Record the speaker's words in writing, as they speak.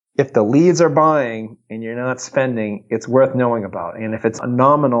if the leads are buying and you're not spending, it's worth knowing about. And if it's a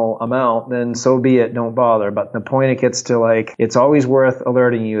nominal amount, then so be it, don't bother. But the point it gets to, like, it's always worth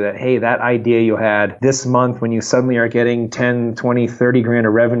alerting you that, hey, that idea you had this month when you suddenly are getting 10, 20, 30 grand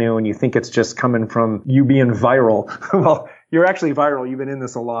of revenue and you think it's just coming from you being viral. Well, you're actually viral. You've been in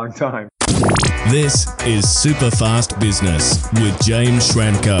this a long time. This is Superfast Business with James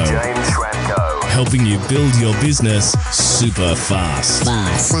Schramko. Helping you build your business super fast.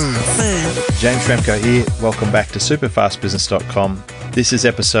 James Schramko here. Welcome back to superfastbusiness.com. This is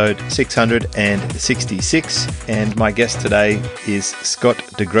episode 666, and my guest today is Scott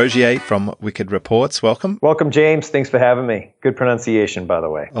DeGrogier from Wicked Reports. Welcome. Welcome, James. Thanks for having me. Good pronunciation, by the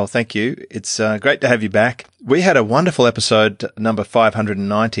way. Oh, thank you. It's great to have you back. We had a wonderful episode, number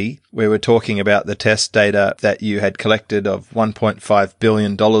 590, where we're talking about the test data that you had collected of $1.5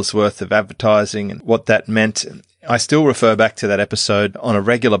 billion worth of advertising and what that meant. I still refer back to that episode on a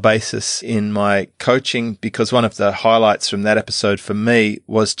regular basis in my coaching because one of the highlights from that episode for me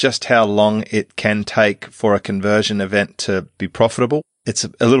was just how long it can take for a conversion event to be profitable. It's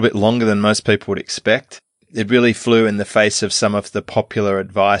a little bit longer than most people would expect. It really flew in the face of some of the popular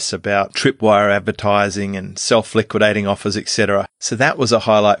advice about tripwire advertising and self-liquidating offers, etc. So that was a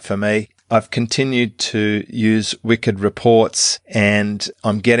highlight for me. I've continued to use Wicked Reports and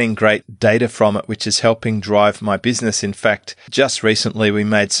I'm getting great data from it, which is helping drive my business. In fact, just recently we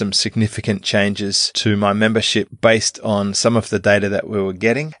made some significant changes to my membership based on some of the data that we were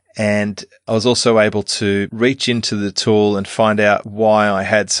getting. And I was also able to reach into the tool and find out why I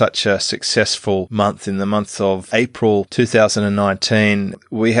had such a successful month. In the month of April 2019,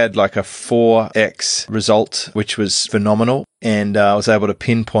 we had like a 4x result, which was phenomenal. And I was able to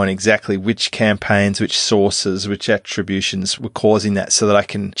pinpoint exactly which campaigns, which sources, which attributions were causing that so that I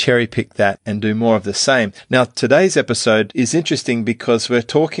can cherry pick that and do more of the same. Now, today's episode is interesting because we're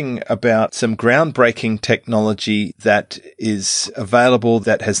talking about some groundbreaking technology that is available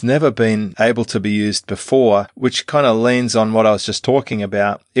that has never been able to be used before, which kind of leans on what I was just talking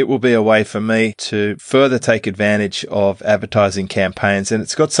about. It will be a way for me to further take advantage of advertising campaigns, and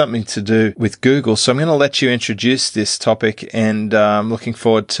it's got something to do with Google. So I'm going to let you introduce this topic, and I'm looking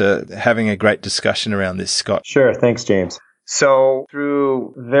forward to having a great discussion around this, Scott. Sure. Thanks, James. So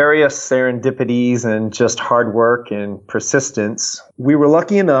through various serendipities and just hard work and persistence, we were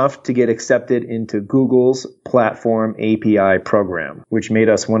lucky enough to get accepted into Google's platform API program, which made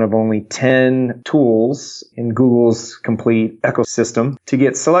us one of only 10 tools in Google's complete ecosystem to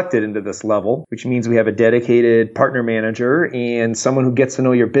get selected into this level, which means we have a dedicated partner manager and someone who gets to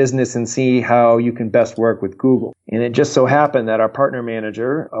know your business and see how you can best work with Google. And it just so happened that our partner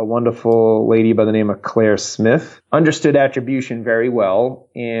manager, a wonderful lady by the name of Claire Smith, understood attribution very well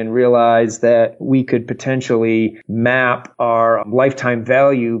and realized that we could potentially map our lifetime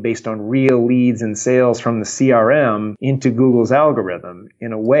value based on real leads and sales from the CRM into Google's algorithm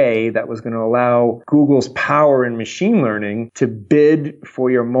in a way that was going to allow Google's power in machine learning to bid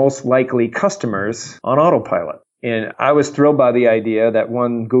for your most likely customers on autopilot. And I was thrilled by the idea that,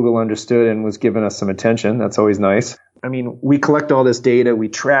 one, Google understood and was giving us some attention. That's always nice. I mean, we collect all this data, we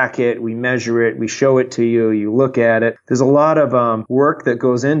track it, we measure it, we show it to you, you look at it. There's a lot of work that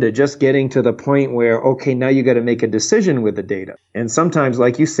goes into just getting to the point where, okay, now you got to make a decision with the data. And sometimes,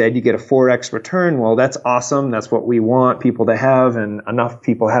 like you said, you get a 4x return. Well, that's awesome. That's what we want people to have. And enough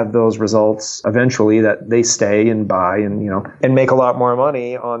people have those results eventually that they stay and buy and, and make a lot more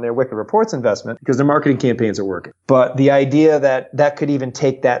money on their Wicked Reports investment because their marketing campaigns are working. But the idea that that could even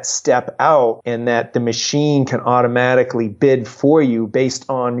take that step out and that the machine can automatically bid for you based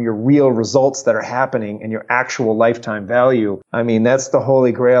on your real results that are happening and your actual lifetime value. I mean, that's the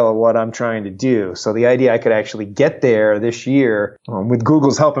holy grail of what I'm trying to do. So the idea I could actually get there this year with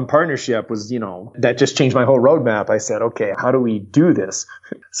Google's help and partnership was, that just changed my whole roadmap. I said, okay, how do we do this?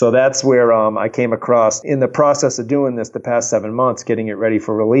 So that's where I came across in the process of doing this the past 7 months, getting it ready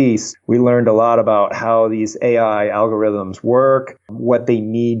for release. We learned a lot about how these AI algorithms work, what they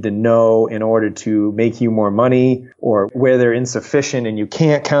need to know in order to make you more money, or where they're insufficient and you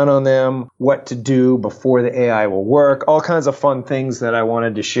can't count on them, what to do before the AI will work, all kinds of fun things that I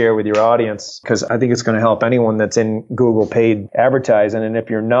wanted to share with your audience because I think it's going to help anyone that's in Google paid advertising. And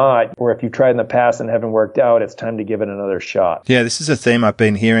if you're not, or if you've tried in the past and haven't worked out, it's time to give it another shot. Yeah, this is a theme I've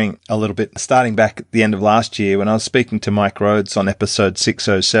been hearing a little bit starting back at the end of last year when I was speaking to Mike Rhodes on episode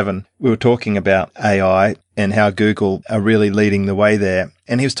 607. we were talking about AI and how Google are really leading the way there.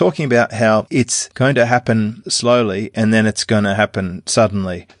 And he was talking about how it's going to happen slowly and then it's going to happen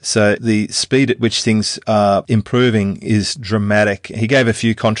suddenly. So the speed at which things are improving is dramatic. He gave a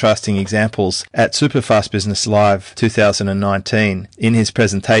few contrasting examples at SuperFastBusiness Live 2019 in his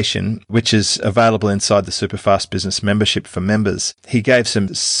presentation, which is available inside the SuperFastBusiness membership for members. He gave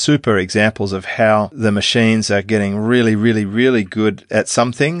some super examples of how the machines are getting really, really, really good at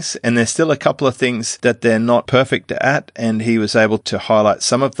some things. And there's still a couple of things that they're not perfect at. And he was able to highlight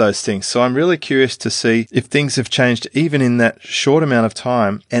some of those things. So I'm really curious to see if things have changed even in that short amount of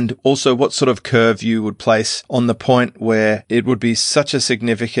time, and also what sort of curve you would place on the point where it would be such a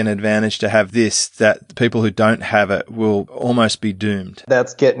significant advantage to have this that people who don't have it will almost be doomed.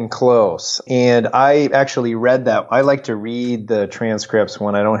 That's getting close. And I actually read that. I like to read the transcripts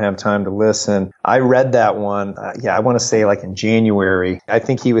when I don't have time to listen. I read that one, I want to say like in January. I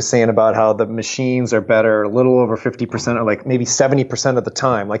think he was saying about how the machines are better a little over 50% or like maybe 70% of the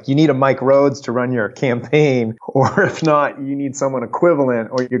time. Like you need a Mike Rhodes to run your campaign, or if not, you need someone equivalent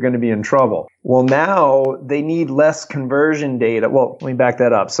or you're going to be in trouble. Well, now they need less conversion data. Well, let me back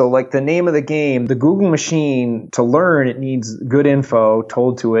that up. So like the name of the game, the Google machine, to learn, it needs good info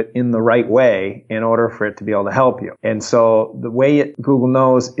told to it in the right way in order for it to be able to help you. And so the way Google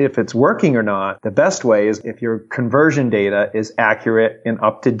knows if it's working or not, the best way is if your conversion data is accurate and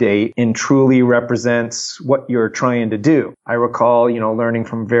up to date and truly represents what you're trying to do. I recall, learning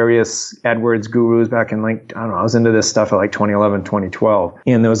from various AdWords gurus back in I was into this stuff at like 2011, 2012.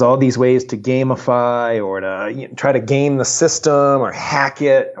 And there was all these ways to gamify or to try to game the system or hack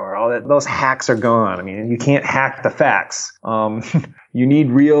it, or all that. Those hacks are gone. I mean, you can't hack the facts. You need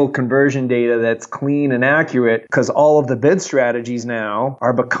real conversion data that's clean and accurate, because all of the bid strategies now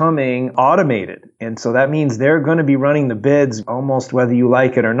are becoming automated. And so that means they're going to be running the bids almost whether you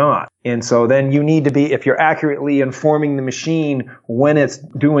like it or not. And so then you need to be, if you're accurately informing the machine when it's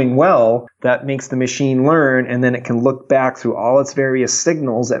doing well, that makes the machine learn, and then it can look back through all its various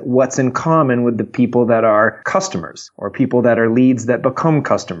signals at what's in common with the people that are customers or people that are leads that become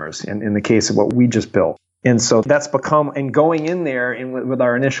customers in the case of what we just built. And so that's become, and going in there and with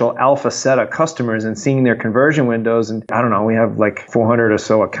our initial alpha set of customers and seeing their conversion windows. And I don't know, we have like 400 or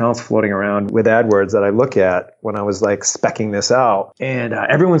so accounts floating around with AdWords that I look at when I was like speccing this out. And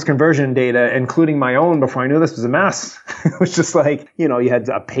everyone's conversion data, including my own before I knew this, was a mess. It was just like, you had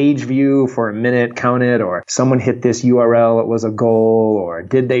a page view for a minute counted, or someone hit this URL, it was a goal, or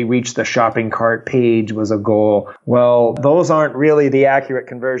did they reach the shopping cart page was a goal. Well, those aren't really the accurate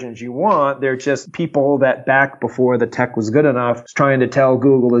conversions you want. They're just people that back before the tech was good enough, trying to tell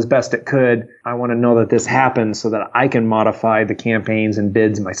Google as best it could, I want to know that this happens so that I can modify the campaigns and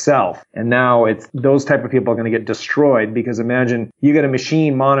bids myself. And now it's those type of people are going to get destroyed, because imagine you get a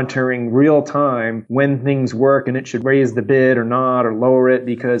machine monitoring real time when things work and it should raise the bid or not, or lower it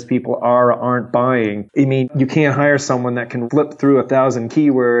because people are or aren't buying. I mean, you can't hire someone that can flip through 1,000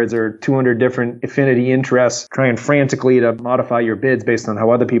 keywords or 200 different affinity interests, trying frantically to modify your bids based on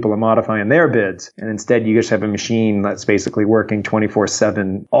how other people are modifying their bids. And instead, you just have a machine that's basically working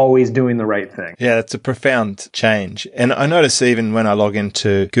 24/7, always doing the right thing. Yeah, it's a profound change. And I notice even when I log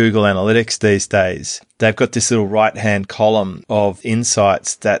into Google Analytics these days, they've got this little right-hand column of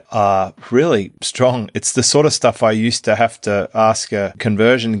insights that are really strong. It's the sort of stuff I used to have to ask a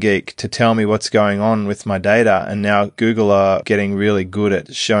conversion geek to tell me what's going on with my data. And now Google are getting really good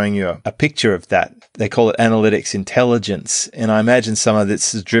at showing you a picture of that. They call it analytics intelligence. And I imagine some of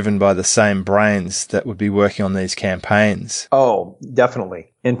this is driven by the same brains that would be working on these campaigns. Oh, definitely.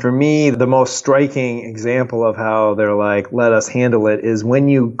 And for me, the most striking example of how they're like, let us handle it, is when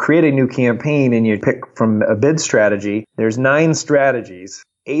you create a new campaign and you pick from a bid strategy, there's 9 strategies,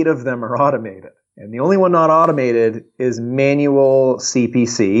 8 of them are automated. And the only one not automated is manual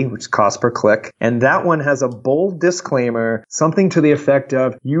CPC, which is cost per click. And that one has a bold disclaimer, something to the effect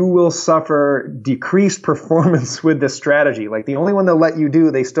of, you will suffer decreased performance with this strategy. Like the only one they'll let you do,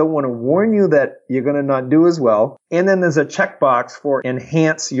 they still want to warn you that you're going to not do as well. And then there's a checkbox for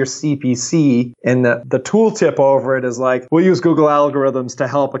enhance your CPC. And the tooltip over it is like, we'll use Google algorithms to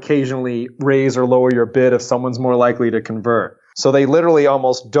help occasionally raise or lower your bid if someone's more likely to convert. So they literally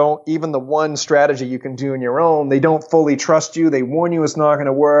almost don't, even the one strategy you can do on your own, they don't fully trust you. They warn you it's not going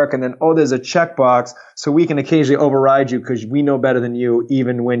to work. And then, there's a checkbox, so we can occasionally override you because we know better than you,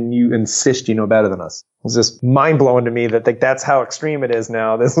 even when you insist you know better than us. It's just mind-blowing to me that that's how extreme it is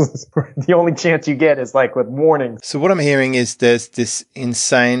now. This is the only chance you get is like with warnings. So what I'm hearing is there's this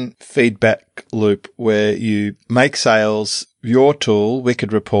insane feedback loop where you make sales, your tool,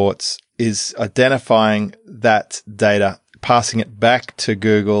 Wicked Reports, is identifying that data passing it back to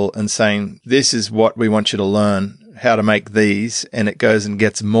Google and saying, this is what we want you to learn, how to make these, and it goes and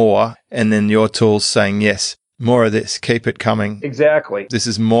gets more, and then your tool's saying, yes, more of this, keep it coming. Exactly. This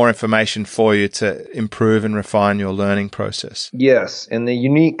is more information for you to improve and refine your learning process. Yes, and the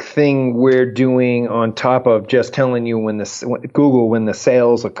unique thing we're doing on top of just telling you when the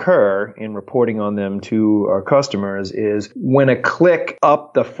sales occur and reporting on them to our customers is when a click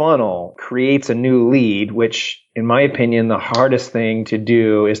up the funnel creates a new lead, which in my opinion, the hardest thing to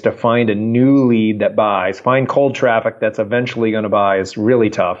do is to find a new lead that buys. Find cold traffic that's eventually going to buy is really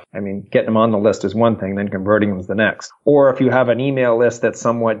tough. I mean, getting them on the list is one thing, then converting them is the next. Or if you have an email list that's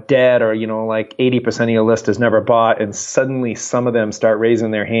somewhat dead or, like 80% of your list is never bought and suddenly some of them start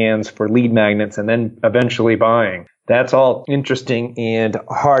raising their hands for lead magnets and then eventually buying. That's all interesting and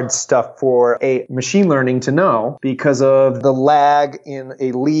hard stuff for a machine learning to know because of the lag in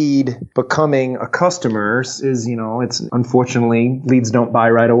a lead becoming a customer is, it's unfortunately leads don't buy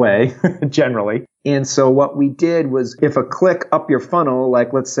right away generally. And so what we did was if a click up your funnel,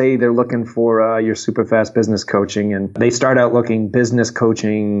 like let's say they're looking for your SuperFast Business coaching and they start out looking business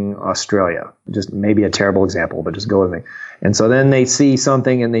coaching Australia, just maybe a terrible example, but just go with me. And so then they see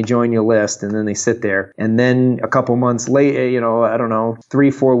something and they join your list and then they sit there. And then a couple months later,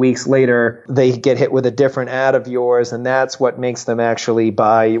 3-4 weeks later, they get hit with a different ad of yours. And that's what makes them actually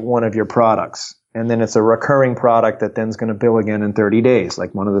buy one of your products. And then it's a recurring product that then's going to bill again in 30 days,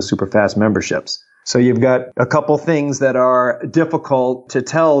 like one of the SuperFast memberships. So you've got a couple things that are difficult to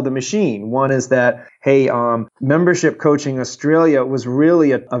tell the machine. One is that, hey, membership coaching Australia was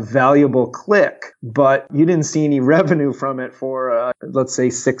really a valuable click, but you didn't see any revenue from it for, let's say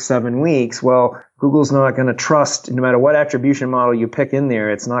 6-7 weeks. Well, Google's not going to trust, no matter what attribution model you pick in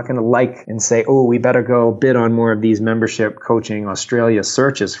there, it's not going to like and say, oh, we better go bid on more of these membership coaching Australia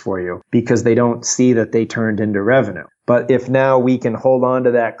searches for you because they don't see that they turned into revenue. But if now we can hold on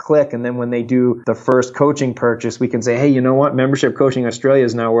to that click and then when they do the first coaching purchase, we can say, hey, you know what? Membership coaching Australia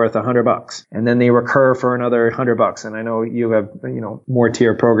is now worth $100. And then they recur for another $100. And I know you have, more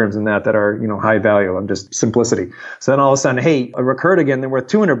tier programs than that are, high value. I'm just simplicity. So then all of a sudden, hey, a recurred again, they're worth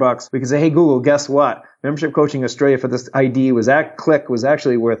 $200. We can say, hey, Google, guess what? Membership Coaching Australia for this ID click was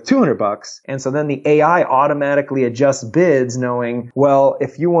actually worth $200. And so then the AI automatically adjusts bids knowing, well,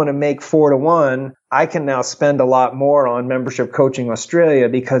 if you want to make 4-to-1, I can now spend a lot more on Membership Coaching Australia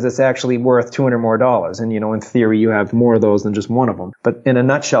because it's actually worth $200 more. And, in theory, you have more of those than just one of them. But in a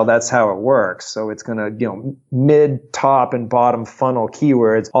nutshell, that's how it works. So it's going to, mid, top, and bottom funnel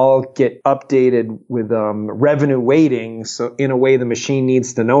keywords all get updated with revenue weighting. So in a way, the machine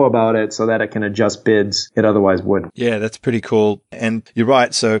needs to know about it so that it can adjust bids it otherwise wouldn't. Yeah, that's pretty cool. And you're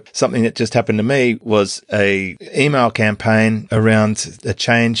right. So something that just happened to me was a email campaign around a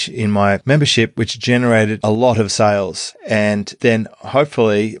change in my membership, which generated a lot of sales. And then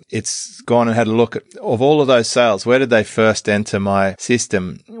hopefully it's gone and had a look at of all of those sales. Where did they first enter my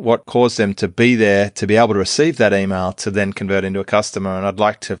system? What caused them to be there to be able to receive that email to then convert into a customer? And I'd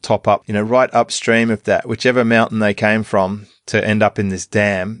like to top up, right upstream of that, whichever mountain they came from to end up in this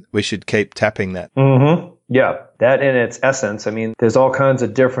dam, we should keep tapping that. Mm-hmm. Yeah, that in its essence, there's all kinds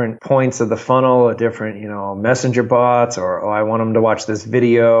of different points of the funnel, different, messenger bots, or, I want them to watch this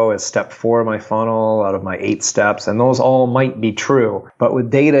video as step 4 of my funnel out of my 8 steps. And those all might be true. But with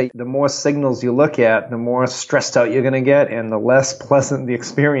data, the more signals you look at, the more stressed out you're going to get and the less pleasant the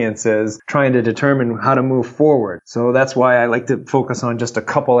experience is trying to determine how to move forward. So that's why I like to focus on just a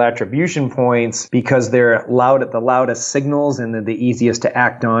couple attribution points because they're the loudest signals and they're the easiest to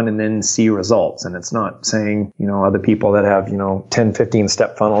act on and then see results. And it's not saying, other people that have, 10, 15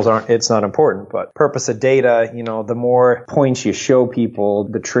 step funnels it's not important, but purpose of data, the more points you show people,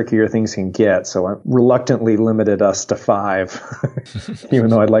 the trickier things can get. So I reluctantly limited us to 5, even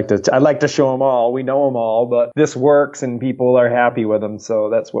though I'd like to show them all. We know them all, but this works and people are happy with them. So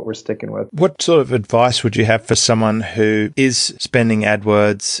that's what we're sticking with. What sort of advice would you have for someone who is spending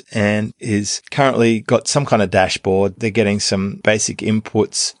AdWords and is currently got some kind of dashboard? They're getting some basic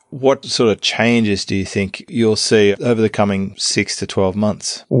inputs. What sort of changes do you think you'll see over the coming 6 to 12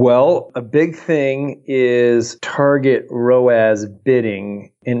 months? Well, a big thing is target ROAS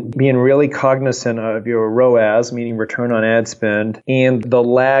bidding and being really cognizant of your ROAS, meaning return on ad spend, and the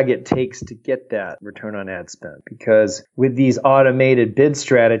lag it takes to get that return on ad spend. Because with these automated bid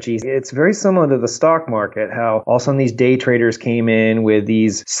strategies, it's very similar to the stock market, how all of a sudden these day traders came in with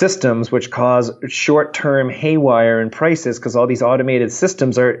these systems which cause short-term haywire in prices because all these automated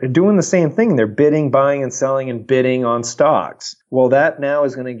systems are doing the same thing. They're bidding, buying, and selling and bidding on stocks. Well, that now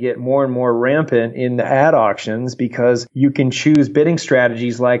is going to get more and more rampant in the ad auctions because you can choose bidding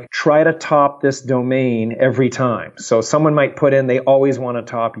strategies like try to top this domain every time. So someone might put in they always want to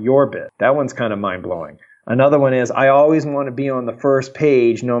top your bid. That one's kind of mind-blowing. Another one is, I always want to be on the first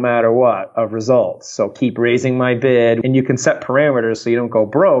page no matter what of results. So keep raising my bid. And you can set parameters so you don't go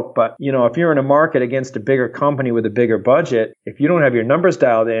broke. But, if you're in a market against a bigger company with a bigger budget, if you don't have your numbers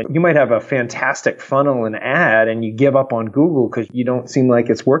dialed in, you might have a fantastic funnel and ad and you give up on Google because you don't seem like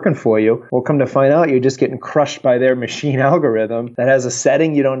it's working for you. Well, come to find out, you're just getting crushed by their machine algorithm that has a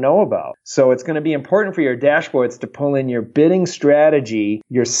setting you don't know about. So it's going to be important for your dashboards to pull in your bidding strategy,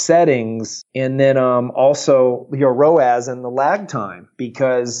 your settings, and then also your ROAS and the lag time.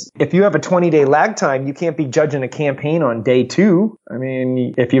 Because if you have a 20-day lag time, you can't be judging a campaign on day 2. I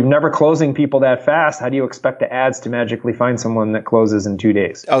mean, if you're never closing people that fast, how do you expect the ads to magically find someone that closes in 2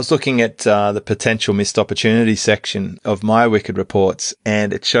 days? I was looking at the potential missed opportunity section of my Wicked reports,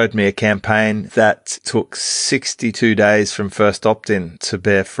 and it showed me a campaign that took 62 days from first opt-in to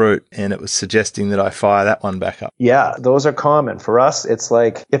bear fruit, and it was suggesting that I fire that one back up. Yeah, those are common. For us, it's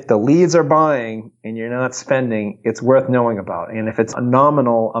like if the leads are buying and you're not spending, it's worth knowing about. And if it's a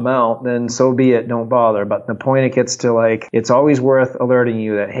nominal amount, then so be it, don't bother. But the point it gets to, like, it's always worth alerting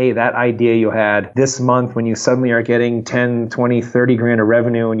you that, hey, that idea you had this month when you suddenly are getting 10, 20, 30 grand of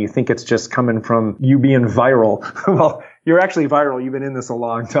revenue and you think it's just coming from you being viral. Well, you're actually viral. You've been in this a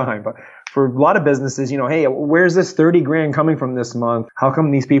long time. But for a lot of businesses, hey, where's this 30 grand coming from this month? How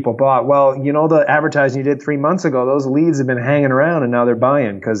come these people bought? Well, the advertising you did 3 months ago, those leads have been hanging around and now they're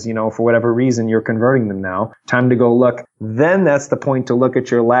buying because, for whatever reason, you're converting them now. Time to go look. Then that's the point to look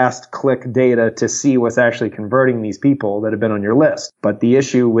at your last click data to see what's actually converting these people that have been on your list. But the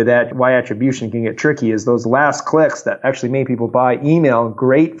issue with that, why attribution can get tricky, is those last clicks that actually made people buy email,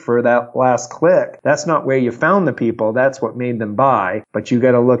 great for that last click. That's not where you found the people. That's what made them buy. But you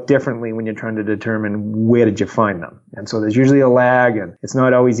got to look differently when you're trying to determine where did you find them. And so there's usually a lag, and it's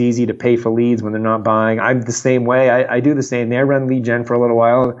not always easy to pay for leads when they're not buying. I'm the same way. I do the same thing. I run lead gen for a little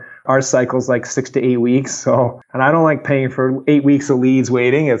while. Our cycle's like 6 to 8 weeks. And I don't like paying for 8 weeks of leads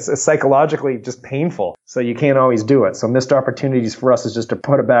waiting. It's psychologically just painful. So you can't always do it. So missed opportunities for us is just to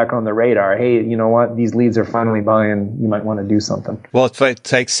put it back on the radar. Hey, you know what? These leads are finally buying. You might want to do something. Well, if it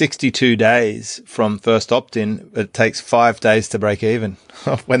takes 62 days from first opt-in, it takes 5 days to break even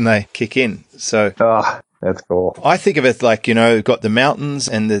when they kick in. So that's cool. I think of it like, you've got the mountains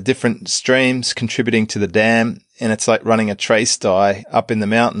and the different streams contributing to the dam. And it's like running a trace die up in the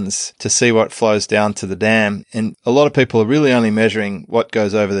mountains to see what flows down to the dam. And a lot of people are really only measuring what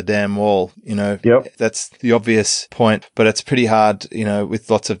goes over the dam wall. Yep. That's the obvious point, but it's pretty hard, with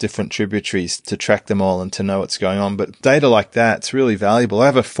lots of different tributaries to track them all and to know what's going on. But data like that's really valuable. I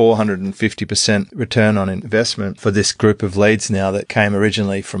have a 450% return on investment for this group of leads now that came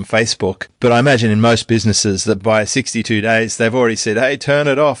originally from Facebook. But I imagine in most businesses that by 62 days, they've already said, hey, turn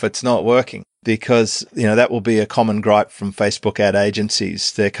it off. It's not working. Because, that will be a common gripe from Facebook ad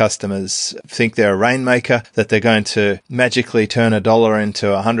agencies. Their customers think they're a rainmaker, that they're going to magically turn $1 into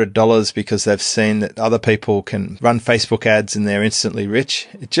 $100 because they've seen that other people can run Facebook ads and they're instantly rich.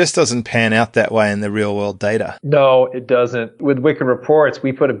 It just doesn't pan out that way in the real world data. No, it doesn't. With Wicked Reports,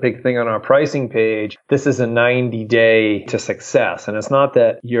 we put a big thing on our pricing page. This is a 90-day to success. And it's not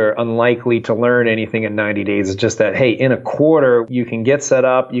that you're unlikely to learn anything in 90 days. It's just that, hey, in a quarter, you can get set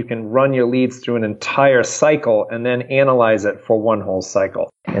up, you can run your leads through an entire cycle and then analyze it for one whole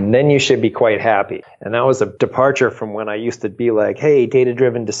cycle. And then you should be quite happy. And that was a departure from when I used to be like, hey,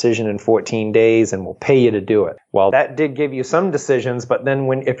 data-driven decision in 14 days and we'll pay you to do it. Well, that did give you some decisions, but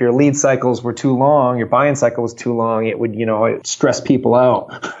then if your lead cycles were too long, your buying cycle was too long, it would, it stress people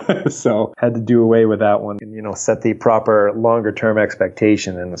out. So had to do away with that one and, set the proper longer term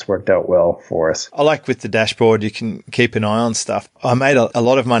expectation, and it's worked out well for us. I like with the dashboard, you can keep an eye on stuff. I made a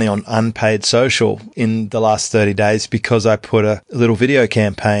lot of money on unpaid social in the last 30 days because I put a little video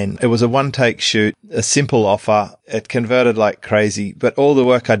campaign. It was a one-take shoot, a simple offer. It converted like crazy, but all the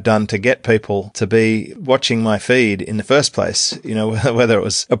work I'd done to get people to be watching my feed in the first place, whether it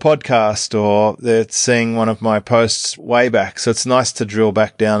was a podcast or they're seeing one of my posts way back. So it's nice to drill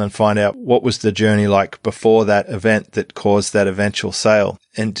back down and find out what was the journey like before that event that caused that eventual sale.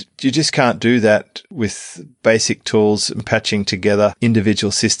 And you just can't do that with basic tools and patching together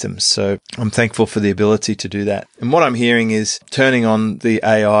individual systems. So I'm thankful for the ability to do that. And what I'm hearing is turning on the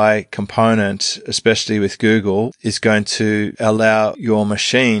AI component, especially with Google, is going to allow your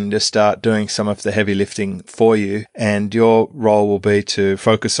machine to start doing some of the heavy lifting for you. And your role will be to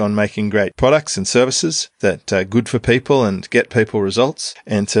focus on making great products and services that are good for people and get people results,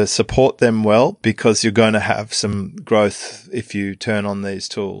 and to support them well, because you're going to have some growth if you turn on these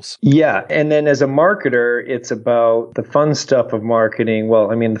tools. Yeah. And then as a marketer, it's about the fun stuff of marketing.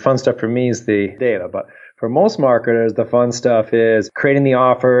 Well, I mean, the fun stuff for me is the data, but for most marketers, the fun stuff is creating the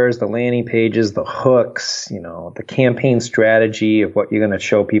offers, the landing pages, the hooks, the campaign strategy of what you're going to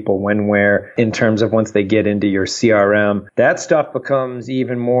show people when, where, in terms of once they get into your CRM. That stuff becomes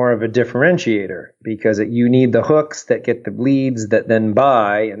even more of a differentiator, because you need the hooks that get the leads that then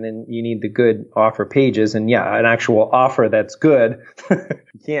buy, and then you need the good offer pages. And yeah, an actual offer that's good.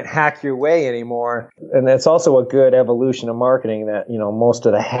 You can't hack your way anymore. And that's also a good evolution of marketing, that, most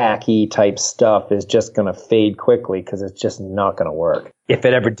of the hacky type stuff is just going to fade quickly, because it's just not going to work, if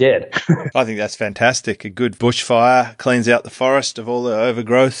it ever did. I think that's fantastic. A good bushfire cleans out the forest of all the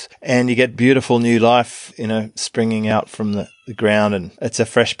overgrowth, and you get beautiful new life, springing out from the ground, and it's a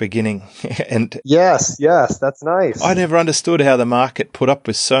fresh beginning. And yes, that's nice. I never understood how the market put up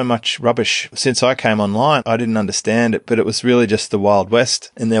with so much rubbish. Since I came online, I didn't understand it, but it was really just the Wild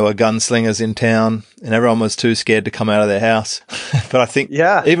West, and there were gunslingers in town, and everyone was too scared to come out of their house. But I think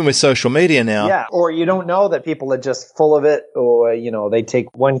even with social media now, or you don't know that people are just full of it, or they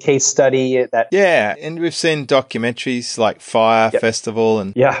take one case study that and we've seen documentaries like Fire Festival,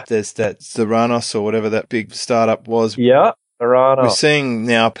 and there's that Theranos or whatever that big startup was. We're seeing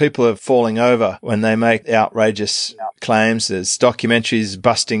now people are falling over when they make outrageous claims. There's documentaries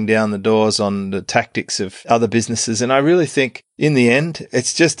busting down the doors on the tactics of other businesses. And I really think in the end,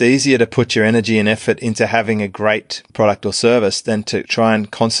 it's just easier to put your energy and effort into having a great product or service than to try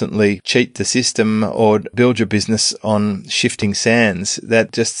and constantly cheat the system or build your business on shifting sands.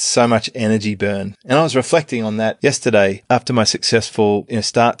 That just so much energy burn. And I was reflecting on that yesterday after my successful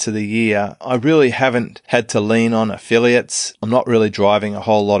start to the year. I really haven't had to lean on affiliates. I'm not really driving a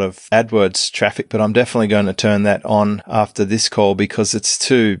whole lot of AdWords traffic, but I'm definitely going to turn that on after this call, because it's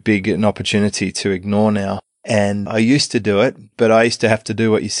too big an opportunity to ignore now. And I used to do it, but I used to have to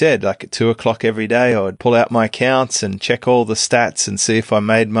do what you said, like at 2:00 every day, I would pull out my accounts and check all the stats and see if I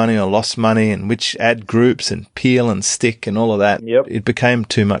made money or lost money, and which ad groups, and peel and stick and all of that. It became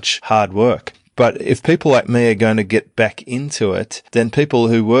too much hard work. But if people like me are going to get back into it, then people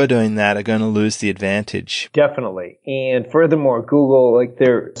who were doing that are going to lose the advantage. Definitely. And furthermore, Google, I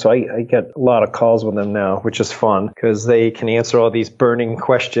get a lot of calls with them now, which is fun, because they can answer all these burning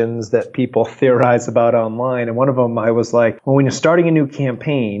questions that people theorize about online. And one of them, I was like, well, when you're starting a new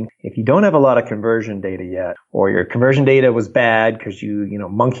campaign, if you don't have a lot of conversion data yet, or your conversion data was bad because you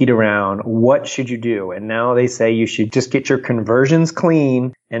monkeyed around, what should you do? And now they say you should just get your conversions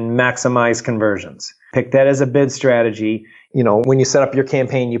clean and maximize conversions. Pick that as a bid strategy. When you set up your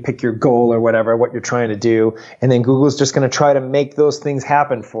campaign, you pick your goal or whatever, what you're trying to do. And then Google's just going to try to make those things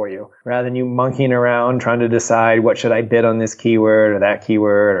happen for you, rather than you monkeying around trying to decide what should I bid on this keyword or that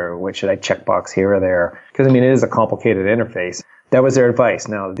keyword, or what should I checkbox here or there. Because, it is a complicated interface. That was their advice.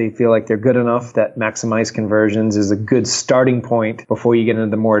 Now, they feel like they're good enough that maximize conversions is a good starting point before you get into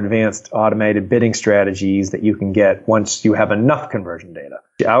the more advanced automated bidding strategies that you can get once you have enough conversion data.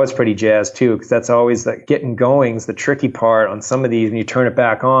 I was pretty jazzed too, because that's always getting going is the tricky part on some of these. When you turn it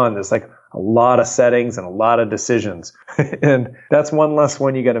back on, there's a lot of settings and a lot of decisions. And that's one less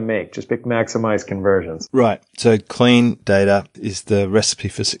one you got to make. Just pick maximize conversions. Right. So clean data is the recipe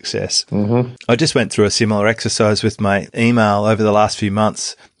for success. Mm-hmm. I just went through a similar exercise with my email over the last few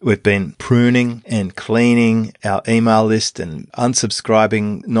months. We've been pruning and cleaning our email list and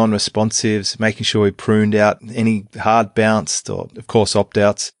unsubscribing non-responsives, making sure we pruned out any hard bounced or, of course,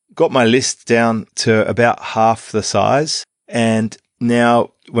 opt-outs. Got my list down to about half the size. And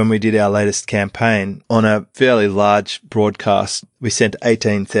now, when we did our latest campaign on a fairly large broadcast, we sent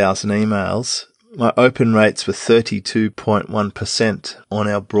 18,000 emails. My open rates were 32.1% on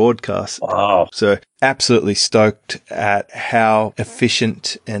our broadcast. Wow. So absolutely stoked at how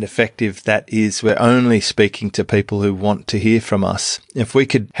efficient and effective that is. We're only speaking to people who want to hear from us. If we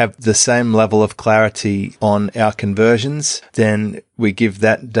could have the same level of clarity on our conversions, then we give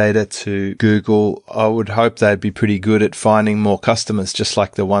that data to Google. I would hope they'd be pretty good at finding more customers, just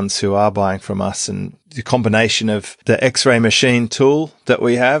like the ones who are buying from us. And the combination of the X-ray machine tool that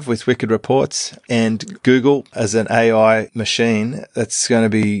we have with Wicked Reports and Google as an AI machine, that's going to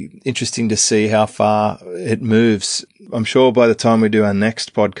be interesting to see how far it moves. I'm sure by the time we do our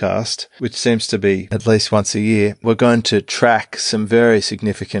next podcast, which seems to be at least once a year, we're going to track some very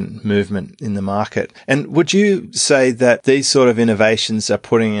significant movement in the market. And would you say that these sort of innovations are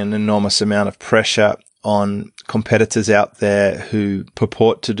putting an enormous amount of pressure on competitors out there who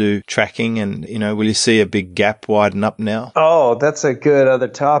purport to do tracking? And, will you see a big gap widen up now? Oh, that's a good other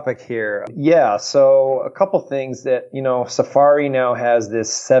topic here. Yeah, so a couple things that, Safari now has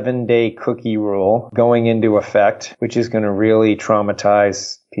this 7-day cookie rule going into effect, which is going to really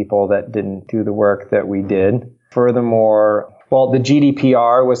traumatize people that didn't do the work that we did. Furthermore, the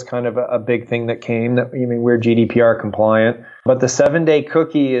GDPR was kind of a big thing that came. We're GDPR compliant. But the 7-day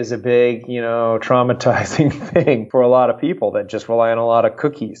cookie is a big, traumatizing thing for a lot of people that just rely on a lot of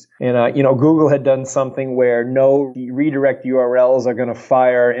cookies. And, Google had done something where no redirect URLs are going to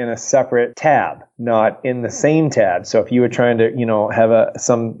fire in a separate tab, not in the same tab. So if you were trying to, have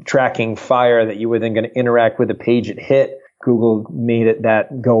some tracking fire that you were then going to interact with the page it hit, Google made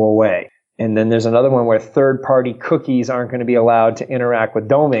that go away. And then there's another one where third-party cookies aren't going to be allowed to interact with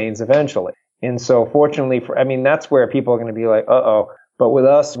domains eventually. And so fortunately, that's where people are going to be like, uh-oh. But with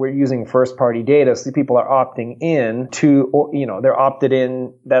us, we're using first-party data, so people are opting in they're opted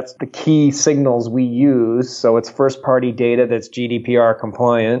in. That's the key signals we use. So it's first-party data that's GDPR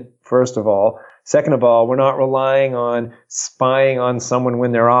compliant, first of all. Second of all, we're not relying on spying on someone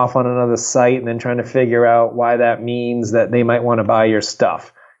when they're off on another site and then trying to figure out why that means that they might want to buy your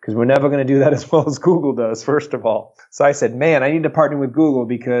stuff. Because we're never going to do that as well as Google does, first of all. So I said, man, I need to partner with Google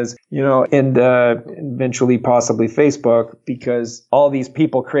because, and eventually possibly Facebook, because all these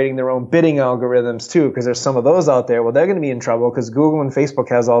people creating their own bidding algorithms too, because there's some of those out there. Well, they're going to be in trouble because Google and Facebook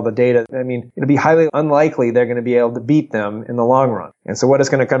has all the data. It'll be highly unlikely they're going to be able to beat them in the long run. And so what it's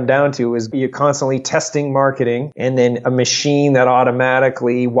going to come down to is you're constantly testing marketing and then a machine that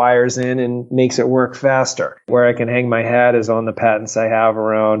automatically wires in and makes it work faster. Where I can hang my hat is on the patents I have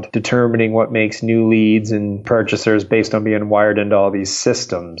around determining what makes new leads and purchasers based on being wired into all these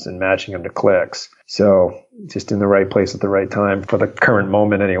systems and matching them to clicks. So just in the right place at the right time for the current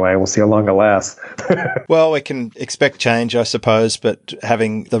moment anyway. We'll see how long it lasts. Well, we can expect change, I suppose, but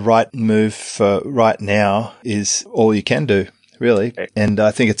having the right move for right now is all you can do, really. And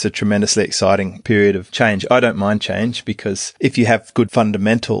I think it's a tremendously exciting period of change. I don't mind change because if you have good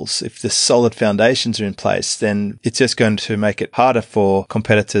fundamentals, if the solid foundations are in place, then it's just going to make it harder for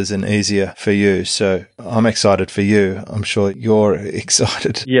competitors and easier for you. So I'm excited for you. I'm sure you're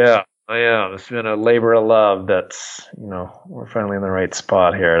excited. Yeah. I am. It's been a labor of love that's, we're finally in the right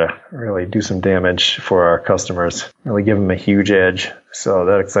spot here to really do some damage for our customers, really give them a huge edge. So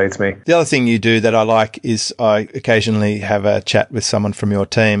that excites me. The other thing you do that I like is I occasionally have a chat with someone from your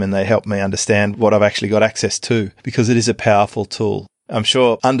team and they help me understand what I've actually got access to because it is a powerful tool. I'm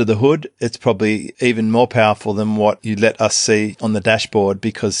sure under the hood, it's probably even more powerful than what you let us see on the dashboard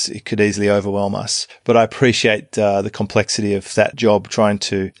because it could easily overwhelm us. But I appreciate the complexity of that job, trying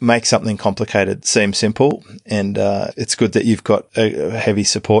to make something complicated seem simple. And it's good that you've got a heavy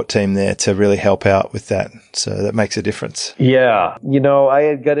support team there to really help out with that. So that makes a difference. Yeah. I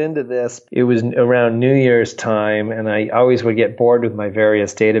had got into this. It was around New Year's time, and I always would get bored with my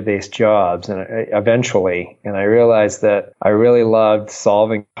various database jobs. And I realized that I really loved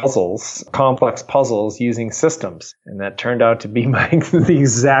solving puzzles, complex puzzles using systems. And that turned out to be the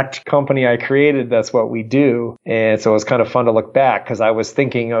exact company I created. That's what we do. And so it was kind of fun to look back because I was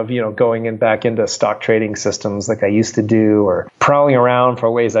thinking of, going back into stock trading systems like I used to do, or prowling around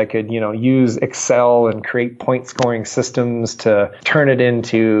for ways I could, use Excel and create point scoring systems to turn it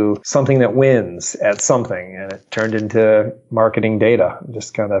into something that wins at something. And it turned into marketing data. It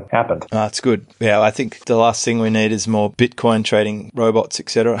just kind of happened. That's good. Yeah, I think the last thing we need is more Bitcoin trading robots,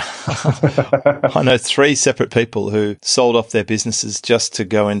 etc. I know 3 separate people who sold off their businesses just to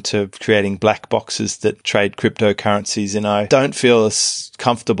go into creating black boxes that trade cryptocurrencies, and I don't feel as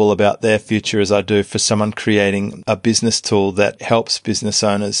comfortable about their future as I do for someone creating a business tool that helps business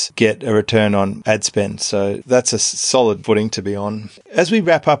owners get a return on ad spend. So that's a solid footing to be on. As we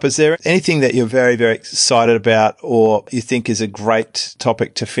wrap up, is there anything that you're very, very excited about or you think is a great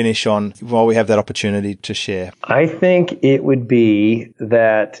topic to finish on while we have that opportunity to share? I think it would be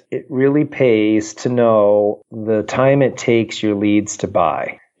that it really pays to know the time it takes your leads to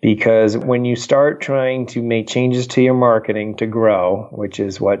buy. Because when you start trying to make changes to your marketing to grow, which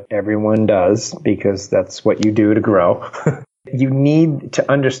is what everyone does, because that's what you do to grow, you need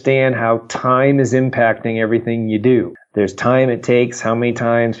to understand how time is impacting everything you do. There's time it takes, how many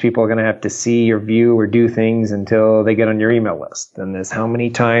times people are going to have to see or view or do things until they get on your email list. Then there's how many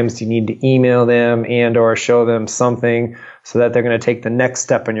times you need to email them and or show them something so that they're going to take the next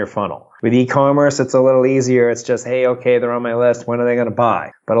step in your funnel. With e-commerce, it's a little easier. It's just, hey, okay, they're on my list. When are they going to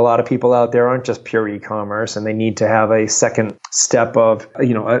buy? But a lot of people out there aren't just pure e-commerce, and they need to have a second step of,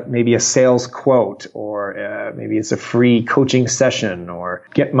 maybe a sales quote, or maybe it's a free coaching session, or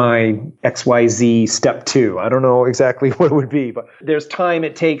get my XYZ step 2. I don't know exactly what it would be, but there's time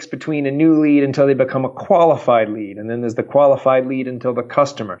it takes between a new lead until they become a qualified lead. And then there's the qualified lead until the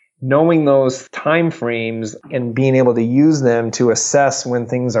customer. Knowing those time frames and being able to use them to assess when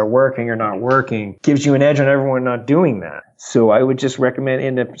things are working or not working gives you an edge on everyone not doing that. So I would just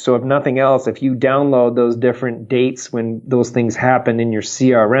recommend, so if nothing else, if you download those different dates when those things happen in your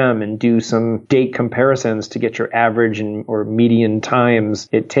CRM and do some date comparisons to get your average or median times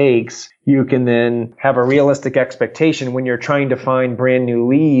it takes, you can then have a realistic expectation when you're trying to find brand new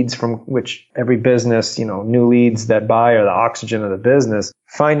leads, from which every business, new leads that buy are the oxygen of the business.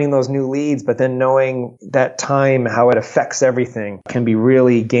 Finding those new leads, but then knowing that time, how it affects everything, can be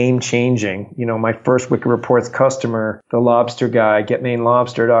really game changing. My first Wicked Reports customer, the lobster guy,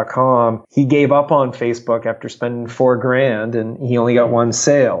 getmainelobster.com, he gave up on Facebook after spending $4,000 and he only got one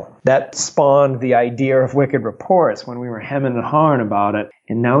sale. That spawned the idea of Wicked Reports when we were hemming and hawing about it.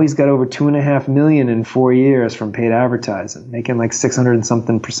 And now he's got over $2.5 million in 4 years from paid advertising, making like 600 and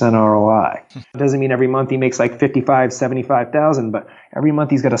something% ROI. It doesn't mean every month he makes like 55, 75,000, but every month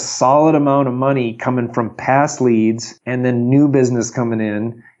he's got a solid amount of money coming from past leads, and then new business coming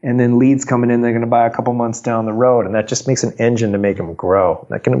in, and then leads coming in they're going to buy a couple months down the road. And that just makes an engine to make them grow.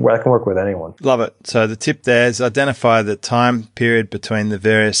 That can work with anyone. Love it. So the tip there is identify the time period between the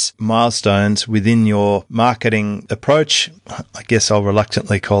various milestones within your marketing approach. I guess I'll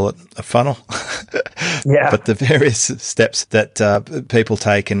reluctantly call it a funnel. Yeah. But the various steps that people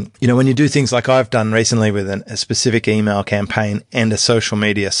take. And, when you do things like I've done recently with a specific email campaign and a social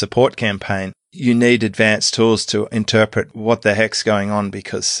media support campaign, you need advanced tools to interpret what the heck's going on,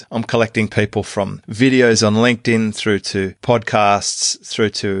 because I'm collecting people from videos on LinkedIn through to podcasts,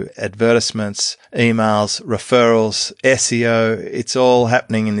 through to advertisements, emails, referrals, SEO. It's all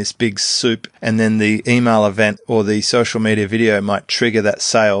happening in this big soup. And then the email event or the social media video might trigger that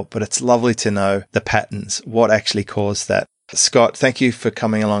sale, but it's lovely to know the patterns, what actually caused that. Scott, thank you for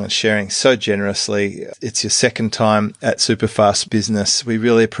coming along and sharing so generously. It's your second time at SuperFast Business. We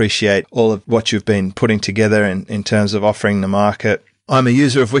really appreciate all of what you've been putting together in terms of offering the market. I'm a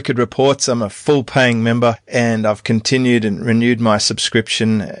user of Wicked Reports. I'm a full paying member, and I've continued and renewed my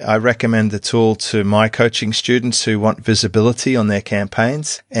subscription. I recommend the tool to my coaching students who want visibility on their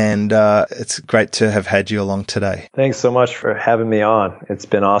campaigns, and it's great to have had you along today. Thanks so much for having me on. It's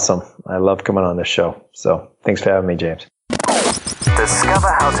been awesome. I love coming on this show. So thanks for having me, James. Discover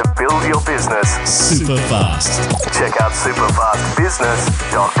how to build your business super fast. Check out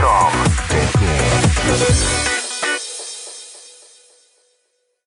superfastbusiness.com.